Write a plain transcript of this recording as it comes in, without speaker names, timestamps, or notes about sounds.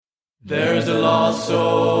There's a lost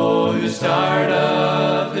soul who's tired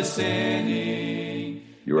of his sinning.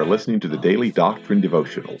 You are listening to the Daily Doctrine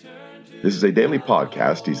Devotional. This is a daily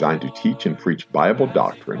podcast designed to teach and preach Bible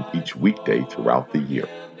doctrine each weekday throughout the year.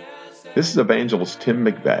 This is Evangelist Tim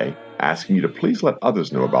McVeigh asking you to please let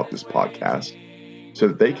others know about this podcast so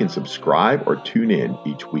that they can subscribe or tune in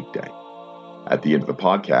each weekday. At the end of the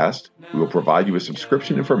podcast, we will provide you with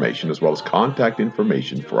subscription information as well as contact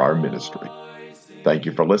information for our ministry. Thank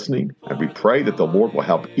you for listening, and we pray that the Lord will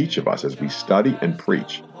help each of us as we study and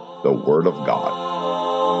preach the Word of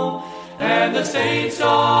God. And the saints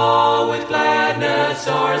all with gladness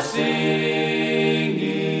are singing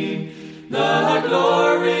the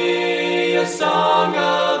glorious song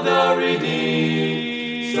of the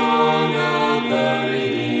redeemed, song of the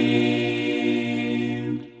redeemed.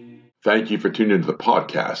 Thank you for tuning into the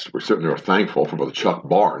podcast. We certainly are thankful for Brother Chuck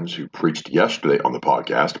Barnes, who preached yesterday on the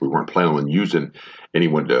podcast. We weren't planning on using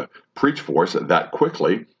anyone to preach for us that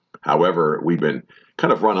quickly. However, we've been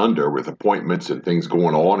kind of run under with appointments and things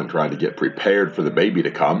going on and trying to get prepared for the baby to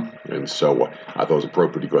come. And so I thought it was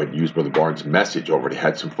appropriate to go ahead and use Brother Barnes' message. Already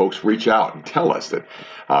had some folks reach out and tell us that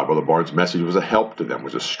Brother Barnes' message was a help to them,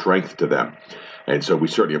 was a strength to them. And so we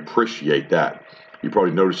certainly appreciate that. You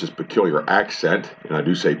probably noticed his peculiar accent, and I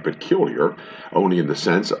do say peculiar, only in the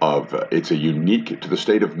sense of it's a unique to the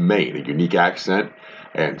state of Maine, a unique accent.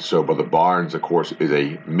 And so Brother Barnes, of course, is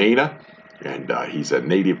a Mainer, and he's a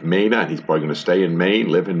native Mainer, and he's probably going to stay in Maine,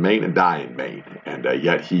 live in Maine, and die in Maine. And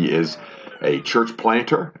yet he is a church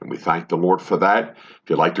planter, and we thank the Lord for that.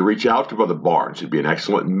 If you'd like to reach out to Brother Barnes, he'd be an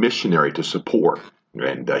excellent missionary to support.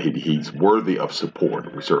 And he's worthy of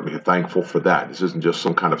support. We certainly are thankful for that. This isn't just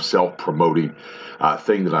some kind of self-promoting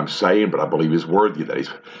thing that I'm saying, but I believe he's worthy of that. He's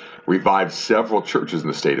revived several churches in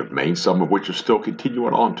the state of Maine, some of which are still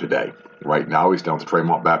continuing on today. Right now, he's down at the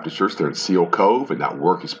Tremont Baptist Church there in Seal Cove, and that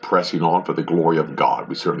work is pressing on for the glory of God.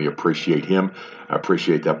 We certainly appreciate him. I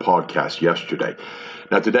appreciate that podcast yesterday.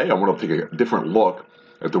 Now, today, I want to take a different look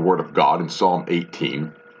at the Word of God in Psalm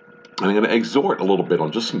 18. And I'm going to exhort a little bit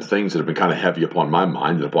on just some things that have been kind of heavy upon my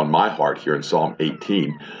mind and upon my heart here in Psalm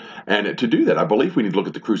 18. And to do that, I believe we need to look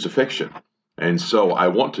at the crucifixion. And so I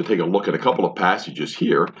want to take a look at a couple of passages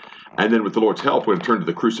here. And then with the Lord's help, we're going to turn to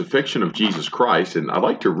the crucifixion of Jesus Christ. And I'd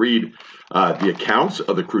like to read the accounts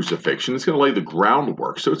of the crucifixion. It's going to lay the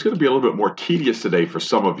groundwork. So it's going to be a little bit more tedious today for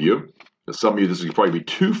some of you. For some of you, this is going to probably be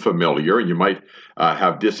too familiar, and you might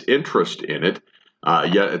have disinterest in it.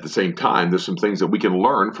 Yet at the same time, there's some things that we can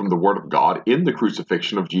learn from the Word of God in the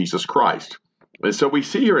crucifixion of Jesus Christ. And so we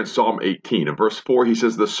see here in Psalm 18, in verse 4, he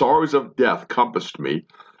says, "The sorrows of death compassed me,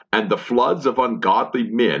 and the floods of ungodly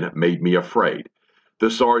men made me afraid.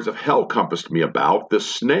 The sorrows of hell compassed me about, the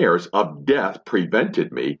snares of death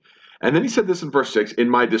prevented me." And then he said this in verse 6,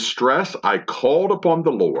 "In my distress I called upon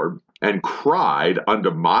the Lord, and cried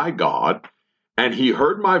unto my God, and he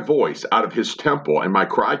heard my voice out of his temple, and my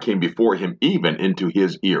cry came before him even into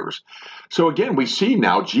his ears." So again, we see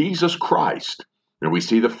now Jesus Christ, and we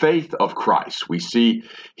see the faith of Christ. We see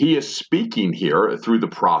he is speaking here through the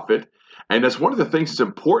prophet, and that's one of the things that's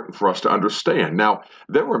important for us to understand. Now,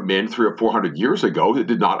 there were men 300 or 400 years ago that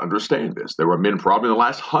did not understand this. There were men probably in the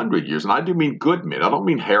last 100 years, and I do mean good men. I don't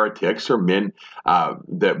mean heretics or men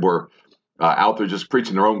that were out there just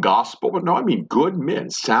preaching their own gospel. But no, I mean good men,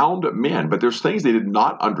 sound men. But there's things they did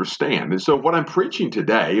not understand. And so what I'm preaching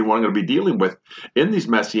today and what I'm going to be dealing with in these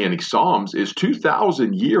Messianic Psalms is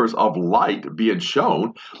 2,000 years of light being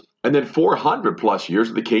shown, and then 400 plus years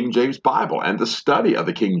of the King James Bible and the study of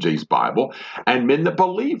the King James Bible and men that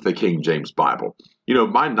believe the King James Bible. You know,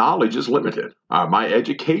 my knowledge is limited. My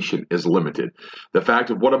education is limited. The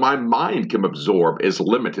fact of what my mind can absorb is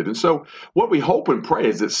limited. And so what we hope and pray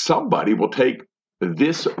is that somebody will take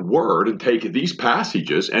this word and take these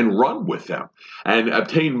passages and run with them and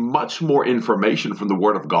obtain much more information from the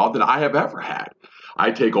Word of God than I have ever had.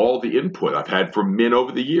 I take all the input I've had from men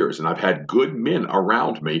over the years, and I've had good men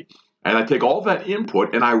around me, and I take all that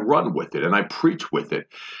input and I run with it and I preach with it.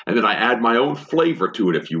 And then I add my own flavor to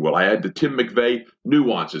it, if you will. I add the Tim McVeigh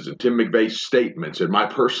nuances and Tim McVeigh statements and my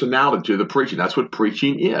personality to the preaching. That's what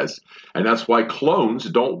preaching is. And that's why clones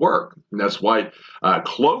don't work. And that's why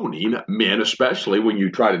cloning men, especially when you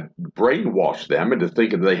try to brainwash them into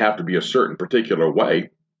thinking they have to be a certain particular way,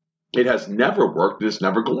 it has never worked, and it's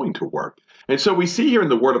never going to work. And so we see here in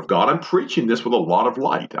the Word of God, I'm preaching this with a lot of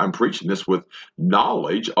light. I'm preaching this with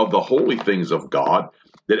knowledge of the holy things of God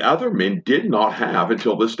that other men did not have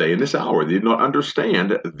until this day and this hour. They did not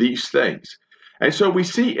understand these things. And so we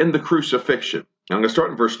see in the crucifixion, I'm going to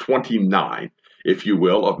start in verse 29, if you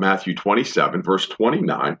will, of Matthew 27, verse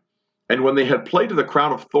 29. "And when they had plaited the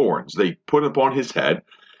crown of thorns, they put upon his head,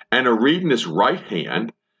 and a reed in his right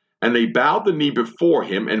hand. And they bowed the knee before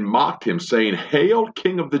him and mocked him, saying, Hail,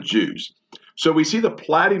 King of the Jews. So we see the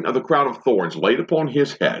plaiting of the crown of thorns laid upon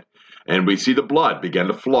his head. And we see the blood begin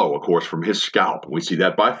to flow, of course, from his scalp. We see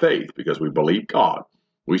that by faith because we believe God.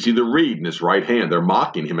 We see the reed in his right hand. They're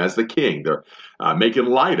mocking him as the king. They're making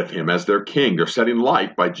light of him as their king. They're setting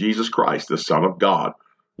light by Jesus Christ, the Son of God.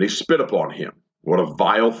 They spit upon him. What a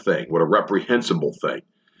vile thing. What a reprehensible thing.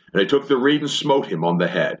 And they took the reed and smote him on the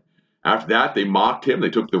head. After that, they mocked him. They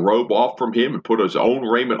took the robe off from him and put his own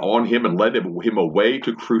raiment on him and led him away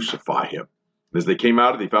to crucify him. And as they came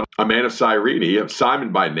out, they found a man of Cyrene, of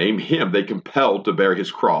Simon by name. Him they compelled to bear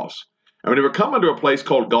his cross. And when they were come unto a place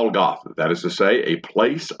called Golgotha, that is to say, a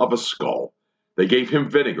place of a skull, they gave him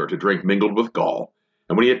vinegar to drink mingled with gall.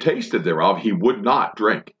 And when he had tasted thereof, he would not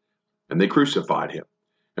drink. And they crucified him.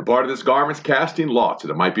 And parted his garments, casting lots,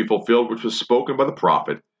 that it might be fulfilled which was spoken by the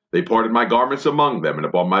prophet. They parted my garments among them, and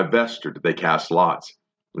upon my vesture did they cast lots.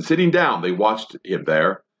 And sitting down, they watched him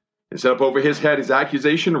there, and set up over his head his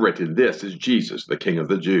accusation written, This is Jesus, the King of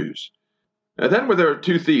the Jews. And then were there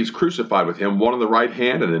two thieves crucified with him, one on the right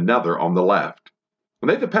hand and another on the left. And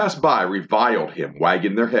they that passed by reviled him,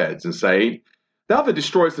 wagging their heads, and saying, Thou that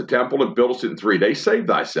destroyest the temple and buildest it in 3 days, save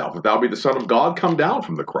thyself. If thou be the Son of God, come down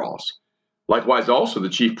from the cross. Likewise also the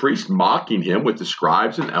chief priests, mocking him with the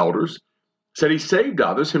scribes and elders, said he saved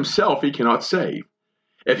others, himself he cannot save.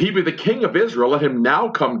 If he be the King of Israel, let him now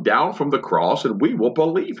come down from the cross, and we will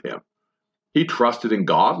believe him. He trusted in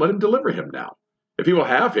God, let him deliver him now. If he will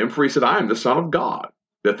have him, for he said, I am the Son of God.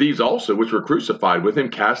 The thieves also, which were crucified with him,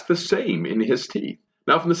 cast the same in his teeth.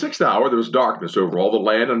 Now from the 6th hour there was darkness over all the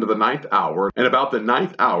land unto the 9th hour. And about the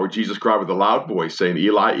 9th hour Jesus cried with a loud voice, saying,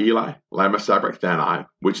 Eli, Eli, lama sabachthani,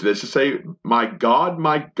 which is to say, my God,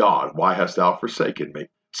 why hast thou forsaken me?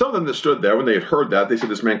 Some of them that stood there, when they had heard that, they said,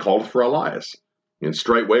 This man calleth for Elias. And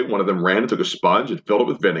straightway one of them ran and took a sponge and filled it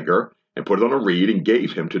with vinegar and put it on a reed and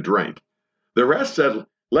gave him to drink. The rest said,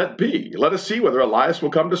 Let be, let us see whether Elias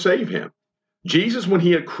will come to save him. Jesus, when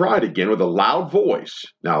he had cried again with a loud voice,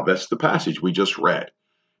 now that's the passage we just read.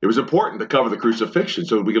 It was important to cover the crucifixion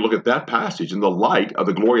so that we could look at that passage in the light of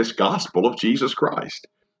the glorious gospel of Jesus Christ.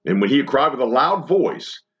 And when he had cried with a loud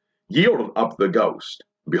voice, yielded up the ghost.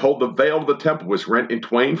 Behold, the veil of the temple was rent in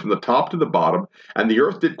twain from the top to the bottom, and the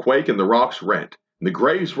earth did quake, and the rocks rent. And the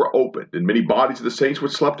graves were opened, and many bodies of the saints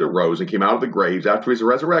which slept arose, and came out of the graves after his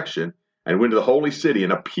resurrection, and went to the holy city,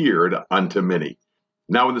 and appeared unto many.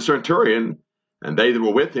 Now when the centurion and they that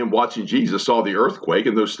were with him watching Jesus saw the earthquake,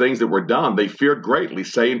 and those things that were done, they feared greatly,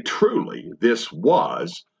 saying, Truly, this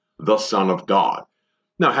was the Son of God.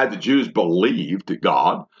 Now had the Jews believed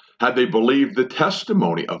God, had they believed the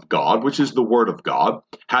testimony of God, which is the word of God,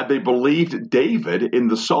 had they believed David in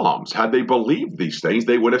the Psalms, had they believed these things,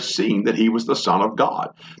 they would have seen that he was the Son of God.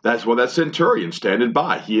 That's why that centurion standing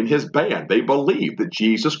by, he and his band, they believed that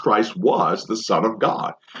Jesus Christ was the Son of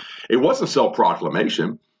God. It wasn't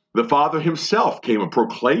self-proclamation. The Father himself came and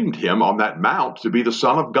proclaimed him on that mount to be the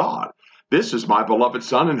Son of God. This is my beloved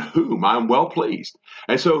Son in whom I am well pleased.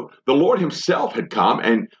 And so the Lord himself had come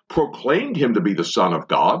and proclaimed him to be the Son of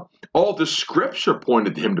God. All the scripture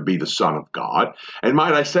pointed to him to be the Son of God. And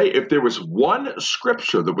might I say, if there was one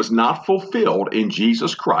scripture that was not fulfilled in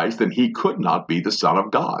Jesus Christ, then he could not be the Son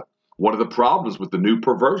of God. One of the problems with the new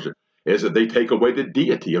perversion is that they take away the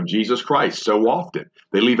deity of Jesus Christ so often.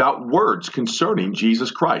 They leave out words concerning Jesus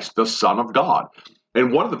Christ, the Son of God.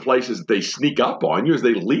 And one of the places that they sneak up on you is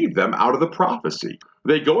they leave them out of the prophecy.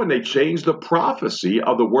 They go and they change the prophecy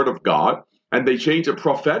of the Word of God, and they change it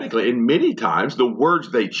prophetically. And many times the words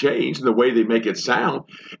they change and the way they make it sound,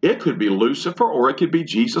 it could be Lucifer or it could be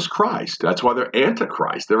Jesus Christ. That's why they're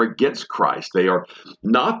antichrist. They're against Christ. They are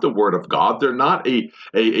not the Word of God. They're not a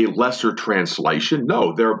lesser translation.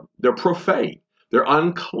 No, they're profane. They're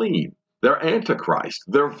unclean. They're antichrist.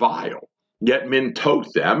 They're vile. Yet men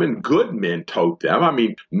tote them, and good men tote them. I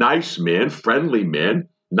mean, nice men, friendly men,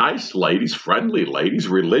 nice ladies, friendly ladies,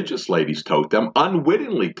 religious ladies tote them,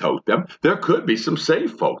 unwittingly tote them. There could be some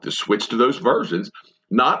saved folk that switch to those versions,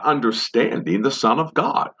 not understanding the Son of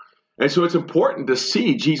God. And so it's important to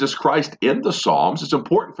see Jesus Christ in the Psalms. It's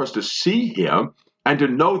important for us to see him and to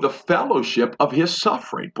know the fellowship of his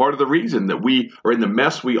suffering. Part of the reason that we are in the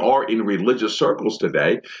mess we are in religious circles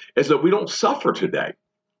today is that we don't suffer today.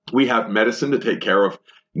 We have medicine to take care of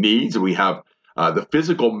needs. We have The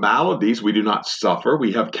physical maladies we do not suffer.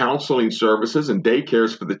 We have counseling services and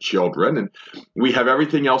daycares for the children, and we have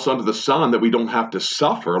everything else under the sun that we don't have to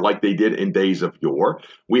suffer like they did in days of yore.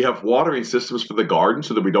 We have watering systems for the garden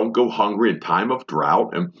so that we don't go hungry in time of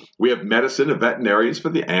drought, and we have medicine and veterinarians for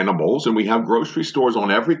the animals, and we have grocery stores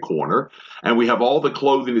on every corner, and we have all the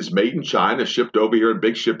clothing is made in China, shipped over here in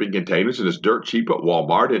big shipping containers, and is dirt cheap at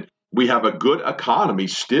Walmart, and we have a good economy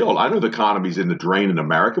still. I know the economy's in the drain in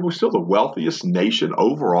America. We're still the wealthiest nation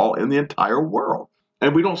overall in the entire world.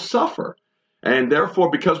 And we don't suffer. And therefore,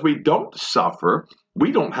 because we don't suffer,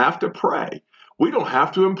 we don't have to pray. We don't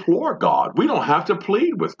have to implore God. We don't have to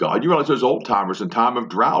plead with God. You realize those old timers in time of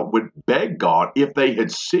drought would beg God if they had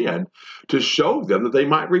sinned to show them that they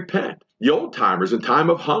might repent. The old timers in time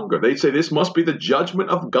of hunger, they'd say this must be the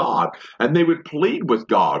judgment of God. And they would plead with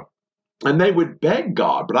God. And they would beg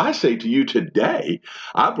God. But I say to you today,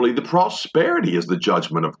 I believe the prosperity is the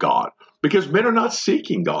judgment of God because men are not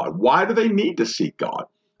seeking God. Why do they need to seek God?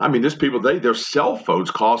 I mean, there's people, their cell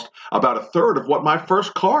phones cost about a third of what my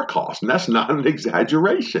first car cost. And that's not an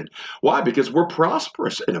exaggeration. Why? Because we're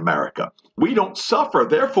prosperous in America. We don't suffer.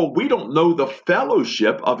 Therefore, we don't know the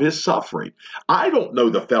fellowship of his suffering. I don't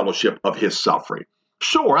know the fellowship of his suffering.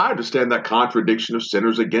 Sure, I understand that contradiction of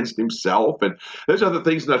sinners against himself, and there's other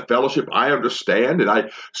things in that fellowship I understand, and I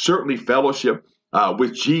certainly fellowship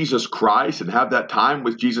with Jesus Christ and have that time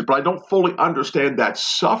with Jesus, but I don't fully understand that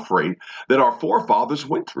suffering that our forefathers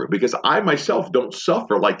went through because I myself don't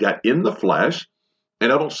suffer like that in the flesh,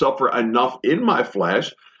 and I don't suffer enough in my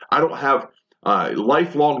flesh. I don't have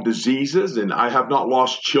lifelong diseases, and I have not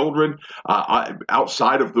lost children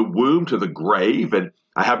outside of the womb to the grave, and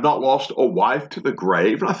I have not lost a wife to the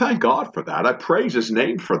grave, and I thank God for that. I praise his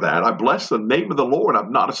name for that. I bless the name of the Lord.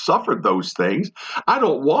 I've not suffered those things. I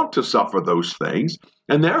don't want to suffer those things,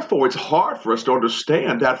 and therefore it's hard for us to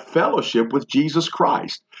understand that fellowship with Jesus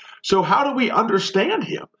Christ. So how do we understand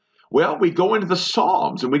him? Well, we go into the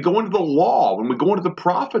Psalms, and we go into the law, and we go into the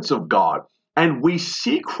prophets of God, and we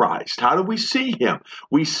see Christ. How do we see him?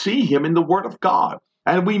 We see him in the Word of God,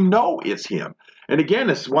 and we know it's him. And again,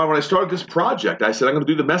 that's why when I started this project, I said I'm going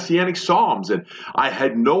to do the Messianic Psalms, and I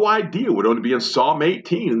had no idea we'd only be in Psalm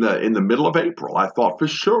 18 in the middle of April. I thought for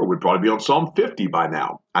sure we'd probably be on Psalm 50 by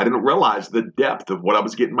now. I didn't realize the depth of what I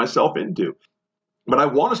was getting myself into. But I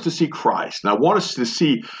want us to see Christ, and I want us to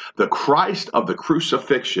see the Christ of the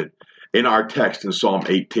crucifixion in our text in Psalm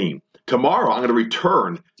 18. Tomorrow, I'm going to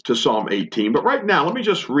return to Psalm 18, but right now, let me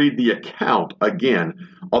just read the account again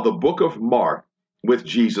of the book of Mark with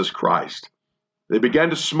Jesus Christ. They began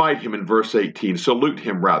to smite him in verse 18, salute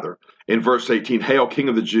him rather. In verse 18, hail, King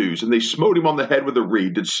of the Jews. And they smote him on the head with a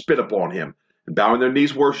reed, did spit upon him, and bowing their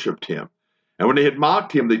knees worshipped him. And when they had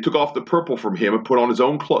mocked him, they took off the purple from him and put his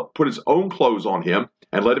own clothes on him,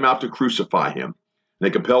 and led him out to crucify him. And they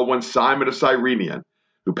compelled one Simon of Cyrene,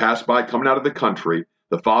 who passed by coming out of the country,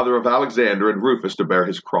 the father of Alexander and Rufus, to bear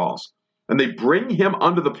his cross. And they bring him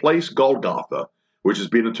unto the place Golgotha, which is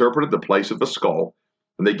being interpreted the place of the skull.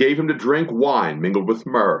 And they gave him to drink wine mingled with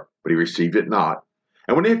myrrh, but he received it not.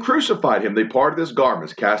 And when they had crucified him, they parted his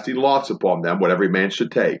garments, casting lots upon them, what every man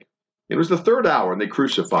should take. It was the third hour, and they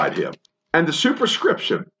crucified him. And the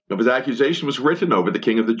superscription of his accusation was written over the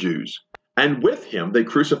King of the Jews. And with him they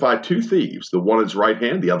crucified two thieves, the one on his right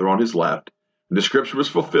hand, the other on his left. And the scripture was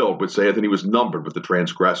fulfilled, which saith, and he was numbered with the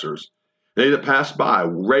transgressors. And they that passed by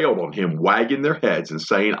railed on him, wagging their heads, and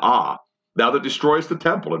saying, Ah, thou that destroyest the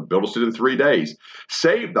temple, and buildest it in 3 days,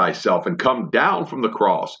 save thyself, and come down from the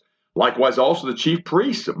cross. Likewise also the chief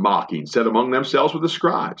priests, mocking, said among themselves with the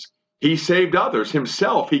scribes, He saved others,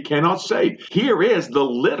 himself he cannot save. Here is the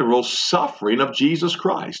literal suffering of Jesus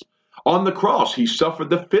Christ. On the cross, he suffered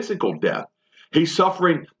the physical death. He's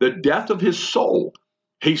suffering the death of his soul.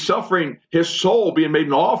 He's suffering his soul being made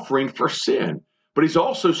an offering for sin. But he's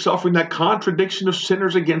also suffering that contradiction of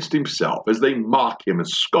sinners against himself as they mock him and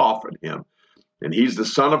scoff at him. And he's the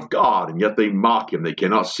Son of God, and yet they mock him. They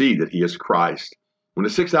cannot see that he is Christ. When the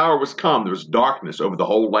 6th hour was come, there was darkness over the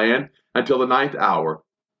whole land until the 9th hour.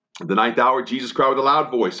 At the 9th hour, Jesus cried with a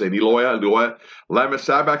loud voice, saying, Eloi, Eloi, lama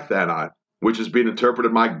sabachthani, which has been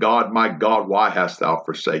interpreted, my God, why hast thou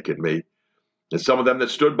forsaken me? And some of them that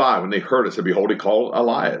stood by, when they heard it, said, Behold, he called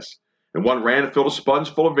Elias. And one ran and filled a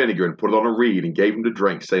sponge full of vinegar and put it on a reed and gave him to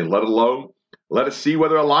drink, saying, Let it alone. Let us see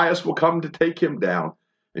whether Elias will come to take him down.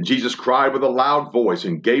 And Jesus cried with a loud voice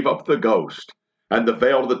and gave up the ghost. And the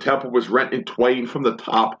veil of the temple was rent in twain from the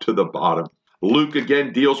top to the bottom. Luke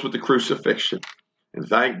again deals with the crucifixion. And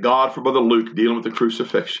thank God for Brother Luke dealing with the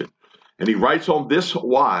crucifixion. And he writes on this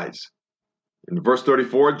wise. In verse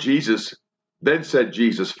 34, then said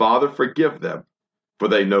Jesus, Father, forgive them, for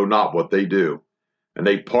they know not what they do. And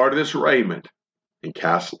they parted his raiment and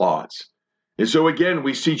cast lots. And so again,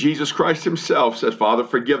 we see Jesus Christ himself says, Father,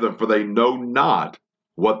 forgive them, for they know not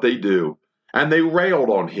what they do. And they railed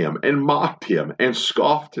on him and mocked him and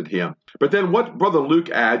scoffed at him. But then what Brother Luke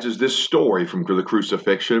adds is this story from the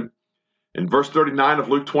crucifixion. In verse 39 of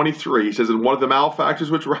Luke 23, he says, And one of the malefactors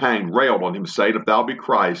which were hanged railed on him, saying, If thou be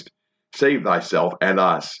Christ, save thyself and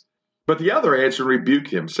us. But the other answered and rebuked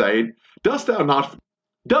him, saying, Dost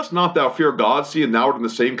not thou fear God, seeing thou art in the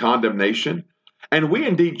same condemnation? And we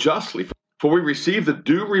indeed justly, for we receive the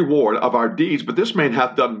due reward of our deeds, but this man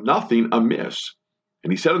hath done nothing amiss.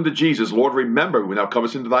 And he said unto Jesus, Lord, remember when thou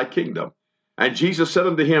comest into thy kingdom. And Jesus said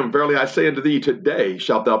unto him, Verily I say unto thee, today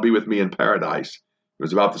shalt thou be with me in paradise. It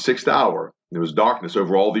was about the 6th hour, and there was darkness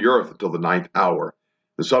over all the earth until the 9th hour.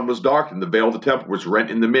 The sun was darkened, the veil of the temple was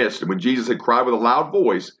rent in the midst. And when Jesus had cried with a loud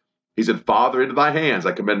voice, he said, Father, into thy hands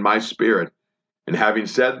I commend my spirit. And having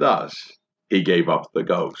said thus, he gave up the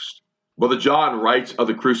ghost. Brother John writes of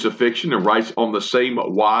the crucifixion and writes on the same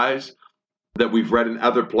wise that we've read in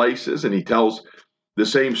other places, and he tells the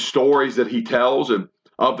same stories that he tells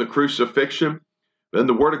of the crucifixion. Then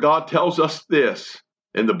the Word of God tells us this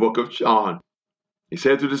in the book of John. He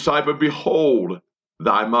said to the disciple, Behold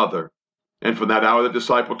thy mother. And from that hour the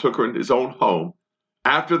disciple took her into his own home.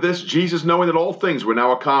 After this, Jesus, knowing that all things were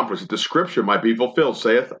now accomplished, that the scripture might be fulfilled,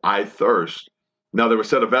 saith, I thirst. Now there was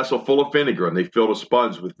set a vessel full of vinegar, and they filled a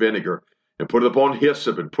sponge with vinegar, and put it upon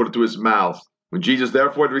hyssop, and put it to his mouth. When Jesus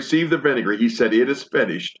therefore had received the vinegar, he said, It is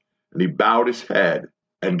finished. And he bowed his head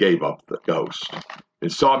and gave up the ghost. In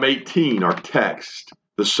Psalm 18, our text,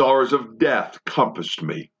 the sorrows of death compassed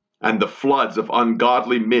me, and the floods of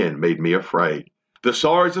ungodly men made me afraid. The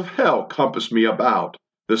sorrows of hell compassed me about.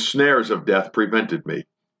 The snares of death prevented me.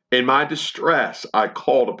 In my distress I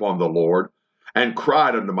called upon the Lord, and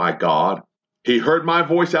cried unto my God. He heard my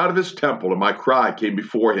voice out of his temple, and my cry came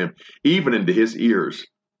before him, even into his ears.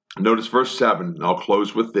 Notice verse 7, and I'll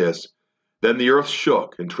close with this. Then the earth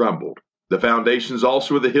shook and trembled. The foundations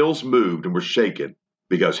also of the hills moved and were shaken,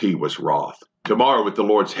 because he was wroth. Tomorrow, with the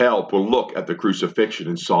Lord's help, we'll look at the crucifixion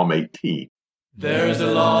in Psalm 18. There's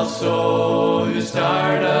a lost soul who's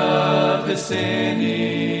tired of his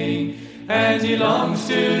sinning, and he longs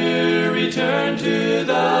to return to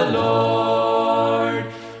the Lord,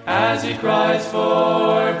 as he cries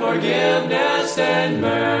for forgiveness and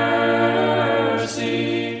mercy.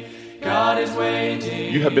 God is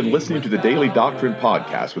waiting. You have been listening to the Daily Doctrine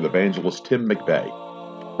Podcast with Evangelist Tim McVeigh.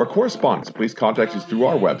 For correspondence, please contact us through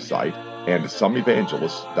our website and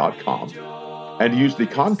someevangelists.com, and use the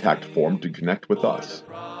contact form to connect with us.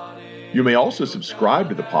 You may also subscribe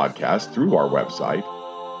to the podcast through our website,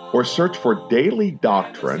 or search for Daily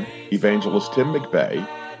Doctrine Evangelist Tim McVeigh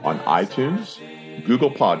on iTunes,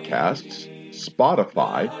 Google Podcasts,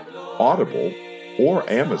 Spotify, Audible, or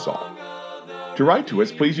Amazon. To write to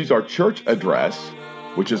us, please use our church address,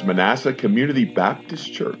 which is Manasseh Community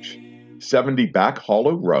Baptist Church, 70 Back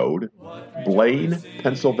Hollow Road, Blaine,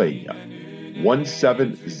 Pennsylvania,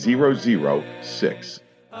 17006.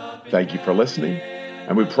 Thank you for listening,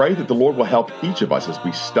 and we pray that the Lord will help each of us as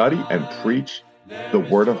we study and preach the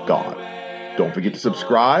Word of God. Don't forget to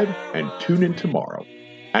subscribe and tune in tomorrow.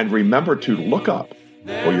 And remember to look up,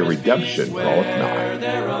 for your redemption draweth nigh.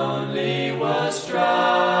 There only was strife.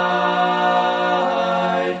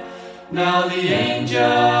 Now the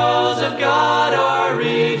angels of God are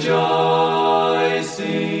rejoicing,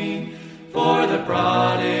 for the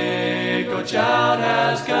prodigal child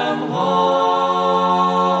has come home,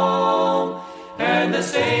 and the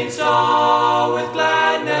saints all with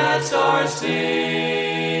gladness are singing.